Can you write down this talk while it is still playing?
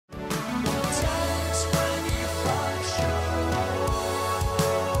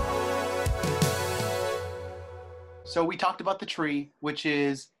So we talked about the tree, which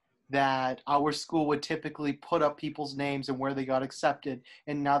is that our school would typically put up people's names and where they got accepted.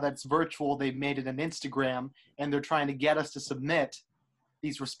 And now that's virtual, they've made it an Instagram, and they're trying to get us to submit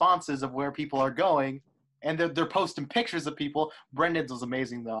these responses of where people are going. And they're posting pictures of people. Brendan's was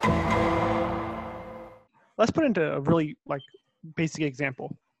amazing, though. Let's put into a really basic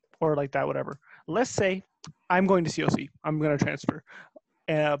example, or like that, whatever. Let's say I'm going to COC. I'm going to transfer.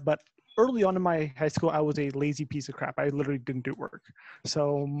 But early on in my high school, I was a lazy piece of crap. I literally didn't do work.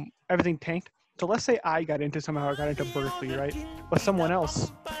 So everything tanked. So let's say I got into Berkeley, right? But someone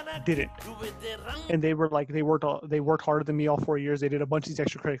else didn't. And they worked harder than me all 4 years. They did a bunch of these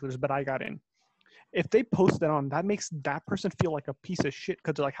extracurriculars, but I got in. If they post that on, that makes that person feel like a piece of shit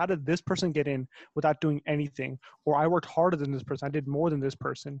because they're like, how did this person get in without doing anything? Or I worked harder than this person. I did more than this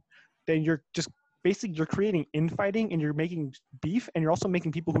person. Then you're just basically you're creating infighting and you're making beef, and you're also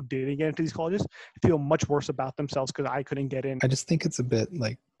making people who didn't get into these colleges feel much worse about themselves because I couldn't get in. I just think it's a bit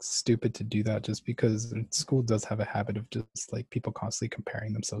stupid to do that just because school does have a habit of just people constantly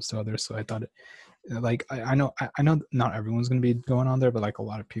comparing themselves to others. So I thought I know not everyone's going to be going on there, but a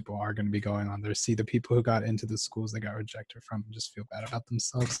lot of people are going to be going on there. See the people who got into the schools they got rejected from and just feel bad about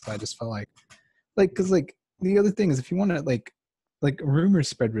themselves. So I just felt because the other thing is if you want to rumors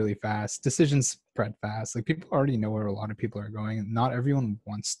spread really fast, decisions spread fast. People already know where a lot of people are going, and not everyone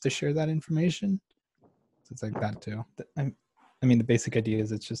wants to share that information. So it's that too. I mean, the basic idea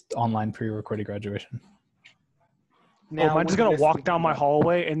is it's just online pre-recorded graduation. Now, I'm just gonna walk down my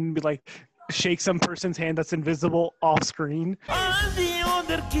hallway and be shake some person's hand that's invisible off screen.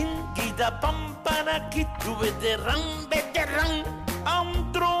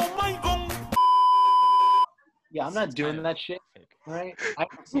 Yeah, I'm not doing that shit, right?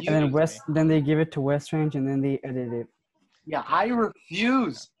 And then they give it to West Range and then they edit it. Yeah, I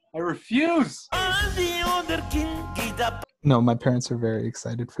refuse. No, my parents are very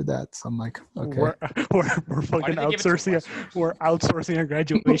excited for that, so I'm like, okay. We're fucking outsourcing. We're outsourcing our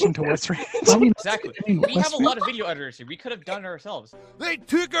graduation to West Range. Exactly. We have a lot of video editors here. We could have done it ourselves. They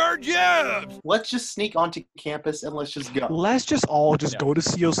took our jobs. Let's just sneak onto campus and let's just go. Let's just all go to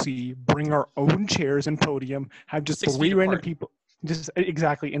COC, bring our own chairs and podium, have just 3 random people. Just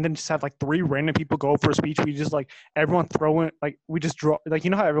exactly, and then just have 3 random people go for a speech. We just everyone throw in we just draw you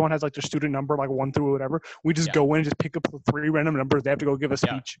know how everyone has their student number 1 through whatever. We just go in and just pick up the 3 random numbers. They have to go give a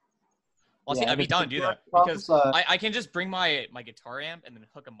speech. Well, see, I'd be down to do that because I can just bring my guitar amp and then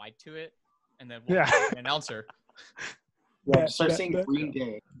hook a mic to it, and then an announcer. Yeah, just start saying Green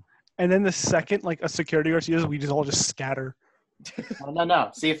Day. And then the second a security guard sees us, we just all just scatter. No.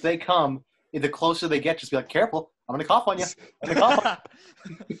 See if they come. The closer they get, just be careful. I'm going to cough on you. I'm gonna cough.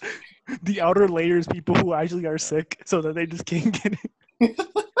 The outer layers, people who actually are sick, so that they just can't get it.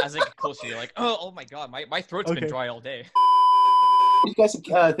 As they get closer, you're oh my god, my throat's been dry all day. What do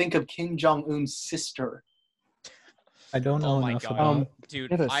you guys think of Kim Jong-un's sister? I don't know enough about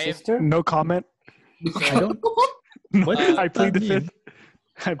dude, I have no comment. I don't. What? I plead the fifth.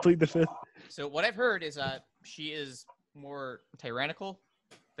 I plead the fifth. So what I've heard is that she is more tyrannical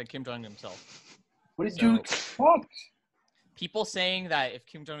than Kim Jong-un himself. What did you expect? People saying that if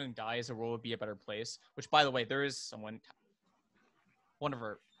Kim Jong-un dies, the world would be a better place. Which, by the way, there is one of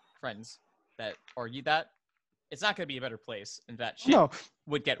our friends, that argued that it's not going to be a better place, and that shit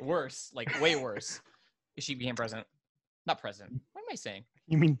would get worse, way worse, if she became president. Not president. What am I saying?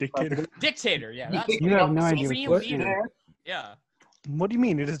 You mean dictator? Dictator. Yeah. That's you have no idea what Yeah. What do you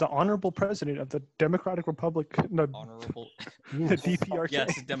mean? It is the honorable president of the Democratic Republic. No, honorable. The DPRK. Yes,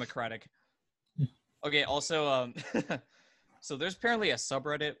 it's democratic. Okay. Also, so there's apparently a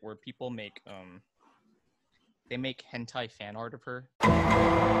subreddit where people make they make hentai fan art of her, and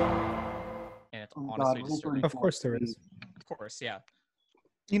it's honestly disturbing. Of course there is. Of course, yeah.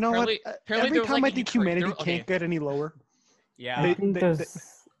 You know apparently, what? Apparently Every time I think humanity can't get any lower. Yeah. I think and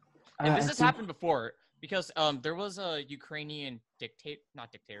this has happened before. Because there was a Ukrainian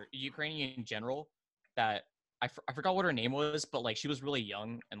Ukrainian general that I forgot what her name was, but she was really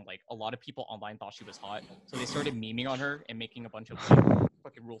young, and a lot of people online thought she was hot, so they started memeing on her and making a bunch of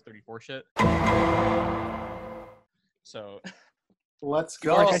fucking Rule 34 shit. So let's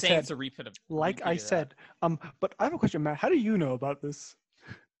go. Like I said, but I have a question, Matt. How do you know about this?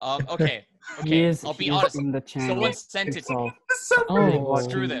 Okay. I'll be honest. Someone sent it to me.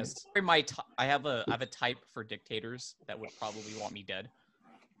 Screw this. I have a type for dictators that would probably want me dead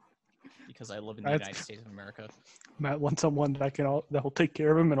because I live in the United States of America. Matt wants someone that will take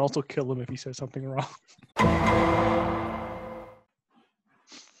care of him and also kill him if he says something wrong.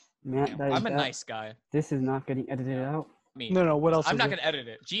 Matt, I'm a nice guy. This is not getting edited out. me. No. What else? I'm is not it? gonna edit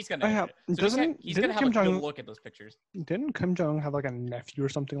it. G's gonna I edit have- it. So doesn't- he's gonna didn't have a Kim good Jong- look at those pictures. Didn't Kim Jong have like a nephew or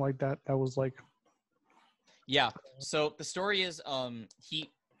something like that? That was like. Yeah. So the story is, he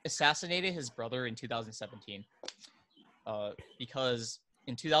assassinated his brother in 2017. Because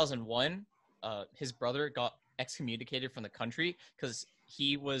in 2001, his brother got excommunicated from the country because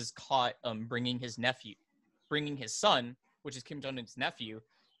he was caught bringing his son, which is Kim Jong-un's nephew,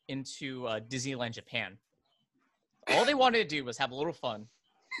 into Disneyland Japan. All they wanted to do was have a little fun,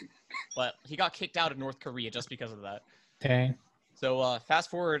 but he got kicked out of North Korea just because of that. Dang. So fast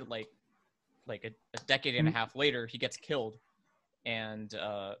forward like a decade and a half later, he gets killed, and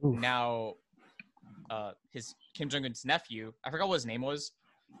now his Kim Jong-un's nephew, I forgot what his name was.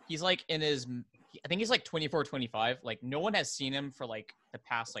 He's like in his, I think he's like 24, 25. Like no one has seen him for like the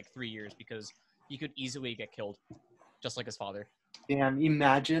past like 3 years because he could easily get killed, just like his father. Damn,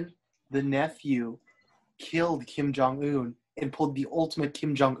 imagine the nephew killed Kim Jong-un and pulled the ultimate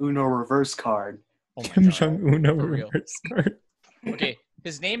Kim Jong-uno reverse card. Oh my Kim God. Jong-un For real. reverse card. Okay,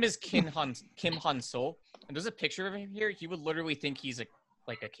 his name is Kim Han Sol, and there's a picture of him here. You would literally think he's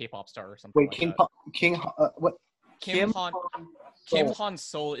like a K-pop star or something. Wait, like that. what? Kim Han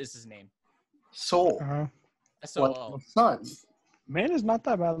Sol is his name. Soul. S-O-L. Like son. Man is not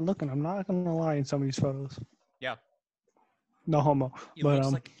that bad looking. I'm not gonna lie in some of these photos. Yeah. No homo. He But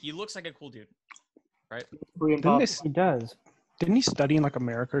looks like a cool dude, right? Korean didn't, pop. they, He does. didn't he study in like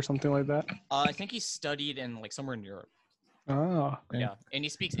America or something like that? I think he studied in like somewhere in Europe. Oh. Yeah. Yeah, and he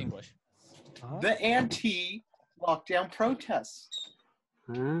speaks English. The anti-lockdown protests.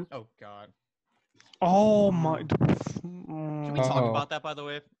 Huh? Oh God. Oh my. Can we talk Oh. about that, by the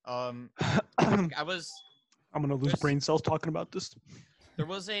way? I'm I gonna lose There's- brain cells talking about this. There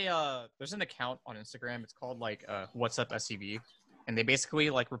was there's an account on Instagram. It's called like What's Up SCV, and they basically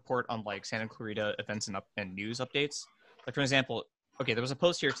like report on like Santa Clarita events and news updates. Like for example, okay, there was a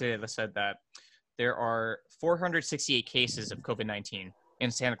post here today that said that there are 468 cases of COVID-19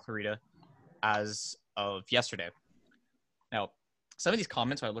 in Santa Clarita as of yesterday. Now, some of these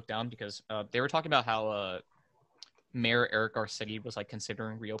comments I looked down because they were talking about how Mayor Eric Garcetti was like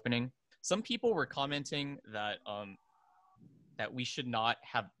considering reopening. Some people were commenting that that we should not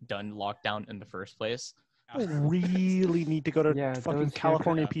have done lockdown in the first place. People really need to go to Yeah, fucking those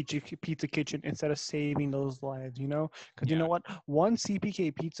California haircuts. pizza Kitchen instead of saving those lives, you know? Because you Yeah. know what? One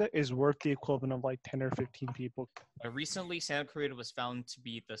CPK pizza is worth the equivalent of like 10 or 15 people. Recently, Santa Clarita was found to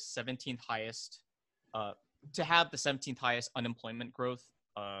be the 17th highest, to have the 17th highest unemployment growth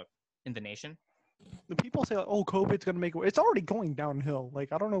in the nation. The people say, like, oh, COVID's going to make it. It's already going downhill.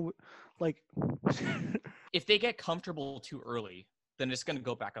 Like, I don't know. Like, If they get comfortable too early, then it's going to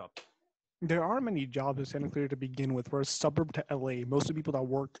go back up. there aren't many jobs in Santa Clara to begin with. We're a suburb to LA. Most of the people that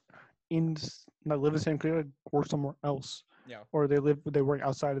live in Santa Clara work somewhere else. Yeah. Or they work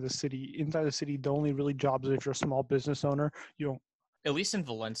outside of the city. Inside the city, the only really jobs is if you're a small business owner. You don't. At least in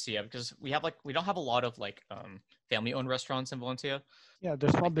Valencia, because we don't have a lot of like family-owned restaurants in Valencia. Yeah,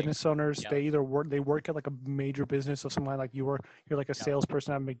 they're small think- business owners. yeah. They either work at like a major business or something like you're like a Yeah.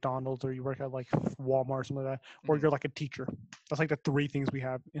 salesperson at McDonald's, or you work at like Walmart or something like that, or Mhm. you're like a teacher. That's like the three things we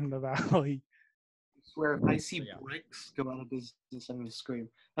have in the valley. I swear, if I see So, yeah. bricks go out of business, I'm gonna scream.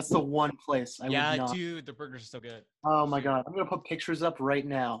 That's the one place I would Yeah, not. dude, the burgers are so good. Oh my god, I'm gonna put pictures up right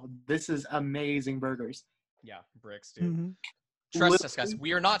now. This is amazing burgers. Yeah, bricks, dude. Mhm. Trust us, guys.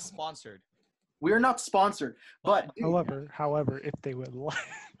 We are not sponsored. We are not sponsored, but dude, However, if they would like,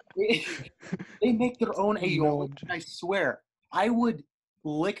 they make their own No aioli. obj- I swear, I would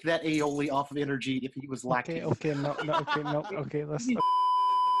lick that aioli off of energy if he was lacking. okay, let's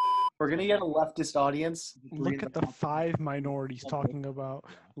We're gonna get a leftist audience. look at the 5 minorities talking about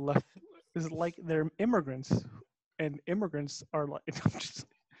left. Is like they're immigrants, and immigrants are like. I'm just,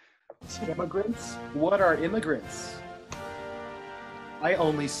 Immigrants? What are immigrants? I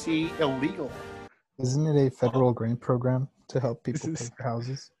only see illegal. Isn't it a federal grant program to help people This pay is- for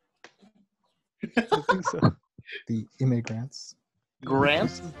houses? I think so. The immigrants.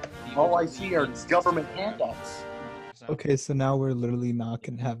 Grants? All I see are government handouts. Okay, so now we're literally not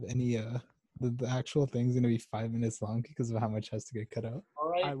gonna have any the actual thing's gonna be 5 minutes long because of how much has to get cut out.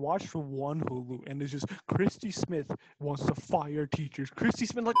 All I right. watched one Hulu, and it's just Christy Smith wants to fire teachers. Christy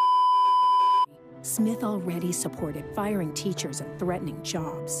Smith, like, Smith already supported firing teachers and threatening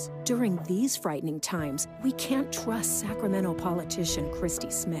jobs. During these frightening times, we can't trust Sacramento politician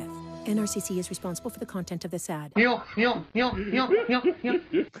Christy Smith. NRCC is responsible for the content of this ad. Yeah.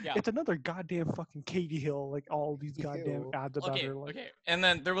 it's another goddamn fucking Katie Hill. Like all these goddamn Ew. ads about Okay, her. Like, okay. And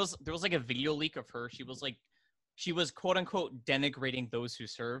then there was like a video leak of her. She was quote unquote denigrating those who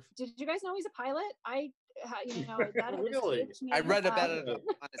serve. Did you guys know he's a pilot? that Really? escaped me. I read about it on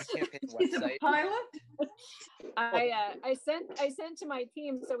his campaign He's a website. pilot? I sent to my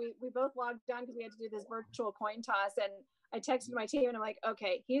team, so we both logged on because we had to do this virtual coin toss, and I texted my team and I'm like,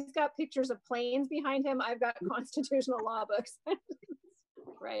 okay, he's got pictures of planes behind him. I've got constitutional law books.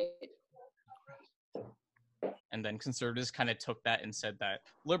 Right. And then conservatives kind of took that and said that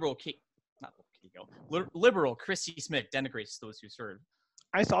liberal Christy Smith denigrates those who serve.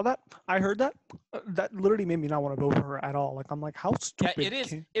 I saw that. I heard that. That literally made me not want to vote for her at all. Like, I'm like, how stupid.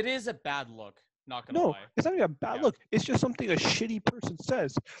 Yeah, it is a bad look. Not gonna No, lie. it's not even a bad look. It's just something a shitty person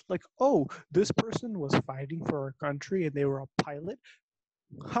says. Like, oh, this person was fighting for our country and they were a pilot.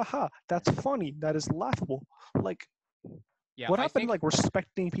 Haha, that's funny. That is laughable. Like, what happened to like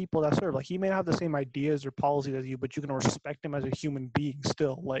respecting people that serve? Like, he may not have the same ideas or policies as you, but you can respect him as a human being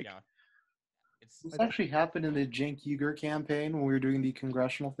still. Like, this actually happened in the Cenk Uygur campaign when we were doing the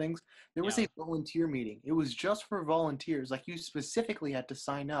congressional things. There was a volunteer meeting. It was just for volunteers. Like, you specifically had to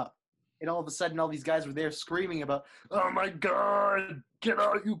sign up. And all of a sudden, all these guys were there screaming about, "Oh my God, get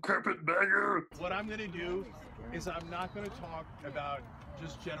out, you carpetbagger!" What I'm going to do is I'm not going to talk about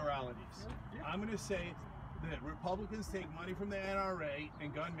just generalities. I'm going to say that Republicans take money from the NRA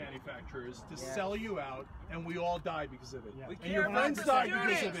and gun manufacturers to sell you out, and we all die because of it. And your friends die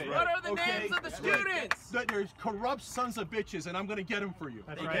because of it. What are the names of the students? There's corrupt sons of bitches, and I'm going to get them for you.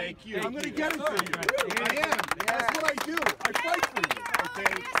 That's Okay? right. Thank you. I'm going to get them for you. I am. That's what I do. I fight for you.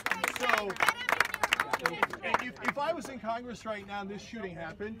 Okay? So, if I was in Congress right now and this shooting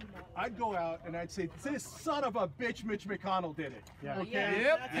happened, I'd go out and I'd say, this son of a bitch, Mitch McConnell, did it. Yeah. Okay?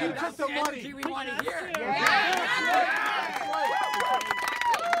 Yep. He took the money. We want to hear.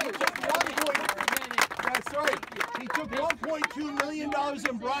 That's right. He took $1.2 million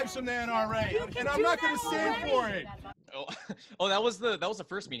in bribes from the NRA, and I'm not going to stand for it. Oh, that was the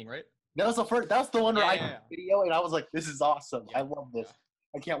first meeting, right? That was the first. That's the one where I did the video, and I was like, "This is awesome. I love this.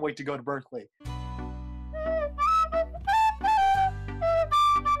 I can't wait to go to Berkeley."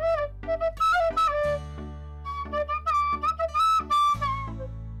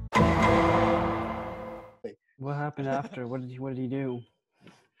 What happened after? What did he do?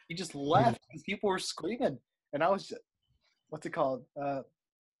 He just left because people were screaming, and I was just, what's it called? I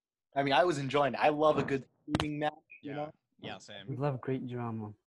mean, I was enjoying it. I love a good screaming match, you know? Yeah, same. We love great drama.